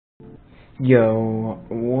Yo,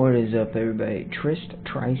 what is up everybody? Triste,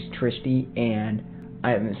 and I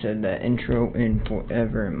haven't said that intro in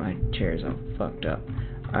forever and my chair's all fucked up.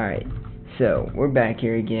 Alright, so we're back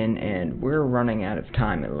here again and we're running out of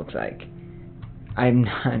time, it looks like. I'm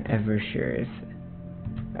not ever sure if...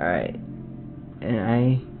 Alright, and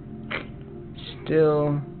I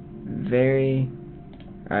still very...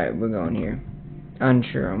 Alright, we're going here.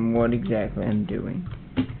 Unsure on what exactly I'm doing.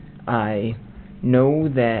 I know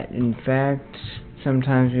that, in fact,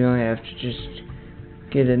 sometimes we only have to just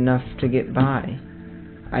get enough to get by.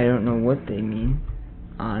 I don't know what they mean.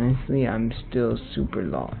 Honestly, I'm still super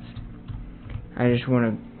lost. I just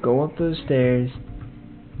want to go up those stairs.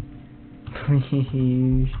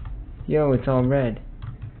 Please. Yo, it's all red.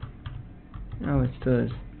 Oh, it still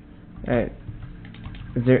is. Alright.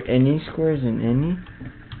 Is there any squares in any?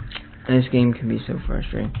 This game can be so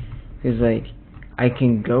frustrating. Because, like, I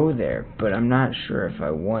can go there, but I'm not sure if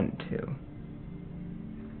I want to.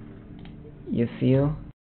 You feel?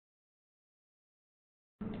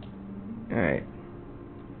 Alright.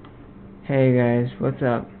 Hey guys, what's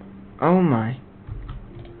up? Oh my.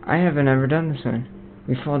 I haven't ever done this one.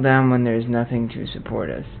 We fall down when there's nothing to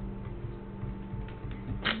support us.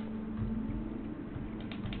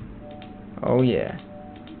 Oh yeah.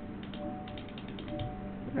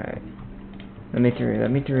 Alright. Let me through.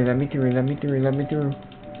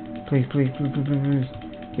 Please.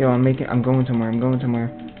 Yo, I'm going somewhere.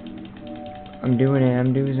 I'm doing it.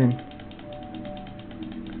 I'm doing.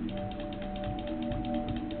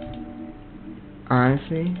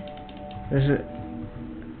 Honestly, this is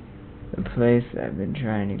the place I've been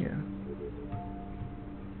trying to go.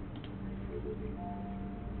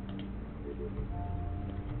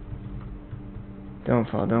 Don't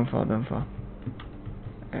fall.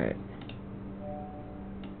 Alright.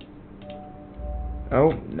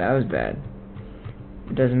 Oh, that was bad.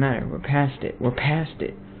 It doesn't matter. We're past it. The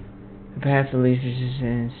path of least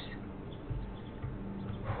resistance.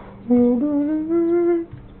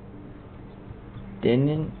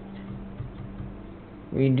 Didn't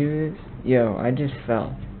we do this? Yo, I just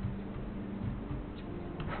fell.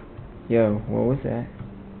 Yo, what was that?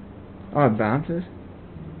 Oh, it bounces?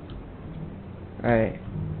 Alright.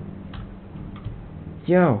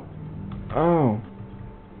 Yo. Oh.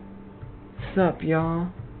 What's up, y'all?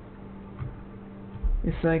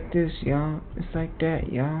 It's like this, y'all. It's like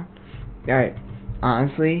that, y'all. Alright.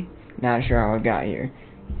 Honestly, not sure how I got here,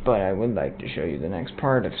 but I would like to show you the next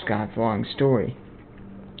part of Scott's long story.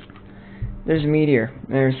 There's a meteor.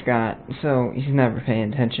 There's Scott. So, he's never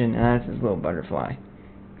paying attention, and that's his little butterfly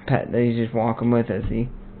pet that he's just walking with as he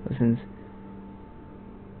listens.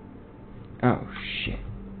 Oh, shit.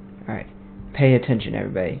 Alright. Pay attention,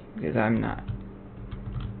 everybody, because I'm not.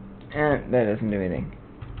 That doesn't do anything.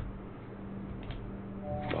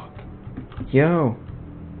 Fuck. Yo.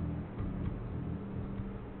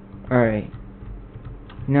 Alright.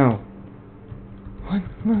 No. What?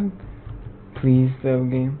 Please, though,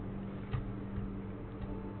 game.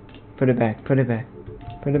 Put it back. I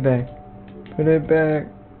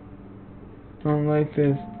don't like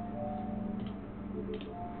this.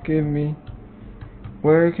 Give me.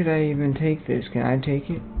 Where could I even take this? Can I take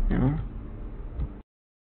it? No.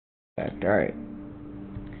 Alright.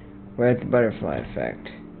 We're at the butterfly effect.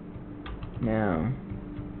 Now.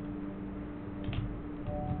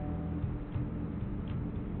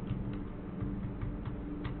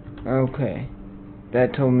 Okay.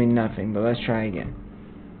 That told me nothing, but let's try again.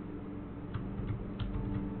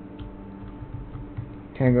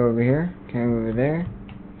 Can I go over here? Can I go over there?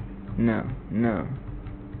 No.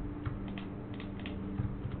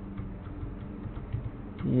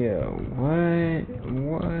 Yo, what?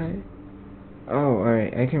 Oh,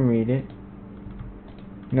 alright, I can read it.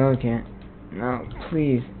 No, I can't. No,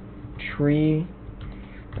 please. Tree.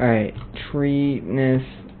 Alright, treeness.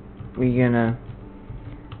 We gonna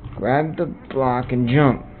grab the block and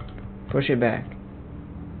jump. Push it back.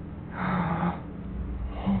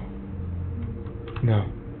 No.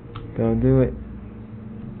 Don't do it.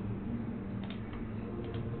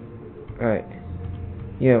 Alright.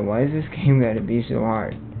 Yo, why is this game gotta be so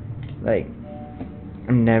hard? Like,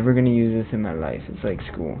 I'm never gonna use this in my life. It's like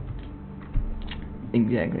school.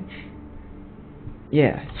 Exactly.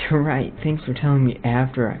 Yeah, you're right. Thanks for telling me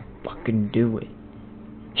after I fucking do it.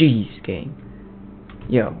 Jeez, game.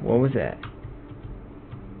 Yo, what was that?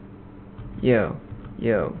 Yo.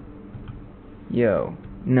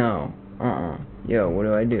 No. Yo, what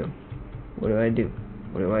do I do?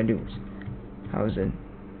 How's it?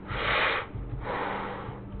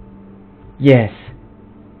 Yes.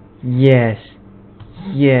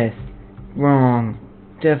 Wrong.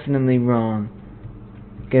 Definitely wrong.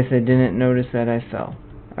 Guess I didn't notice that I fell.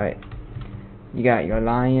 Alright. You got your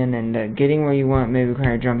lion, and getting where you want may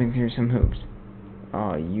require jumping through some hoops.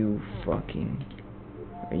 Oh, are you fucking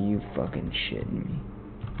shitting me?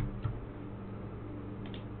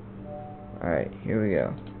 Alright, here we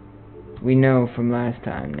go. We know from last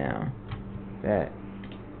time now that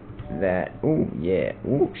oh yeah,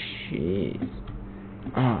 oh shit.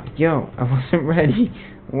 Oh, yo, I wasn't ready.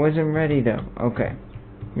 I wasn't ready though. Okay,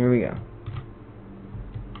 here we go.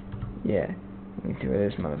 Yeah, let me throw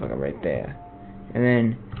this motherfucker right there. And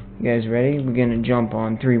then, you guys ready? We're gonna jump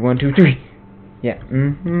on 3, 1, 2, 3. Yeah,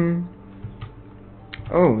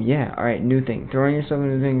 Oh, yeah, alright, new thing. Throwing yourself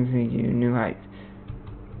into things makes you new heights.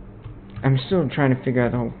 I'm still trying to figure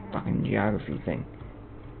out the whole fucking geography thing.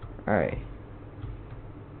 Alright.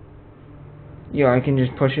 Yo, I can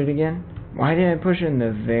just push it again? Why did I push it in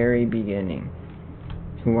the very beginning?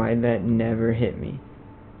 Why did that never hit me?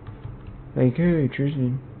 Like, hey,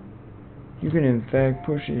 Tristan, you can in fact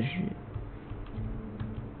push this shit.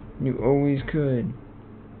 You always could.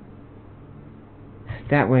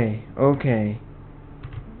 That way, okay.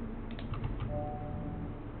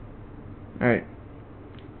 Alright.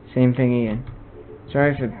 Same thing again.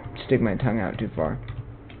 Sorry if I stick my tongue out too far.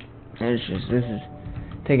 It's just, this is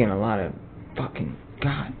taking a lot of fucking,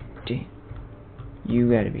 god damn.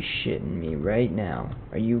 You gotta be shitting me right now.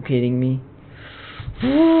 Are you kidding me? I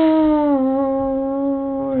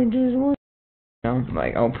just want,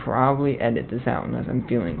 like, I'll probably edit this out unless I'm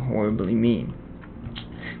feeling horribly mean.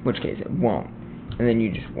 In which case it won't. And then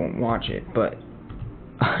you just won't watch it, but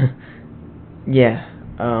yeah,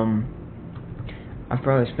 I've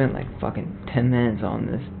probably spent like fucking 10 minutes on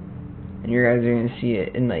this, and you guys are gonna see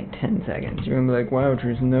it in like 10 seconds. You're gonna be like, wow,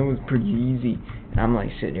 Tristan, that was pretty easy. And I'm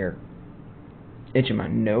like sitting here itching my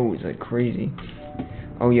nose like crazy.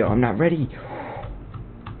 Oh, yo, I'm not ready.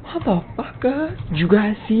 Motherfucker. Did you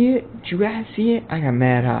guys see it? Did you guys see it? I got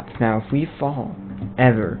mad hops. Now, if we fall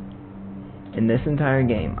ever in this entire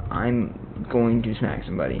game, I'm going to smack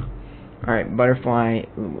somebody. Alright, butterfly,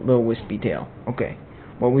 little wispy tail. Okay.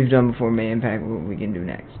 What we've done before may impact what we can do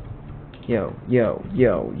next. Yo, yo,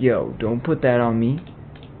 yo, yo. Don't put that on me.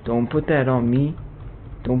 Don't put that on me.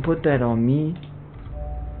 Don't put that on me.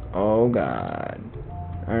 Oh, God.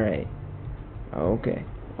 Alright. Okay.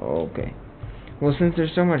 Okay. Well, since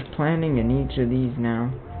there's so much planning in each of these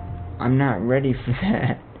now, I'm not ready for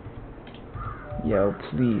that. Yo,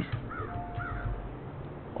 please.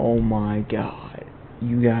 Oh my god.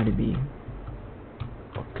 You gotta be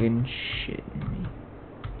fucking shitting me.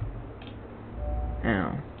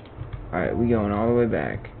 Ow. Alright, we going all the way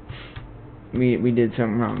back. We did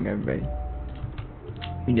something wrong, everybody.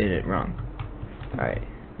 We did it wrong. Alright,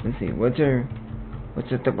 let's see. What's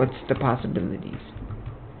the possibilities?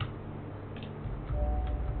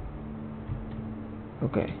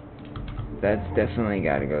 Okay. That's definitely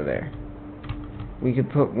gotta go there. We could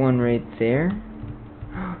put one right there.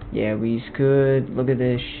 Yeah, we could. Look at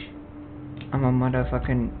this. I'm a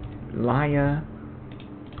motherfucking liar.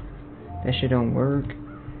 That shit don't work.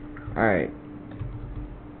 Alright.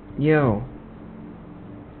 Yo.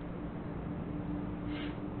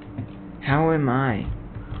 How am I?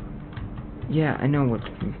 Yeah, I know what's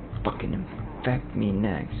gonna fucking infect me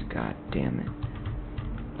next. God damn it.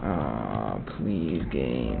 Oh, please,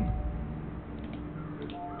 game.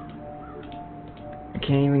 I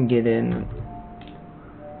can't even get in.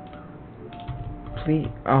 Please.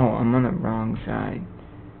 Oh, I'm on the wrong side.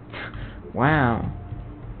 Wow.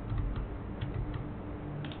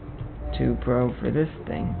 Too pro for this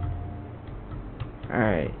thing.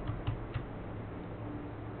 Alright.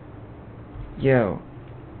 Yo.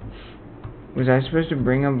 Was I supposed to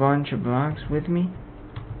bring a bunch of blocks with me?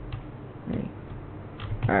 Hey.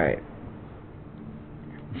 Alright.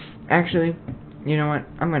 Actually, you know what?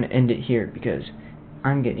 I'm gonna end it here because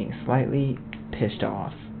I'm getting slightly pissed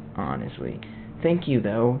off, honestly. Thank you,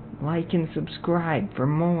 though. Like and subscribe for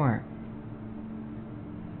more.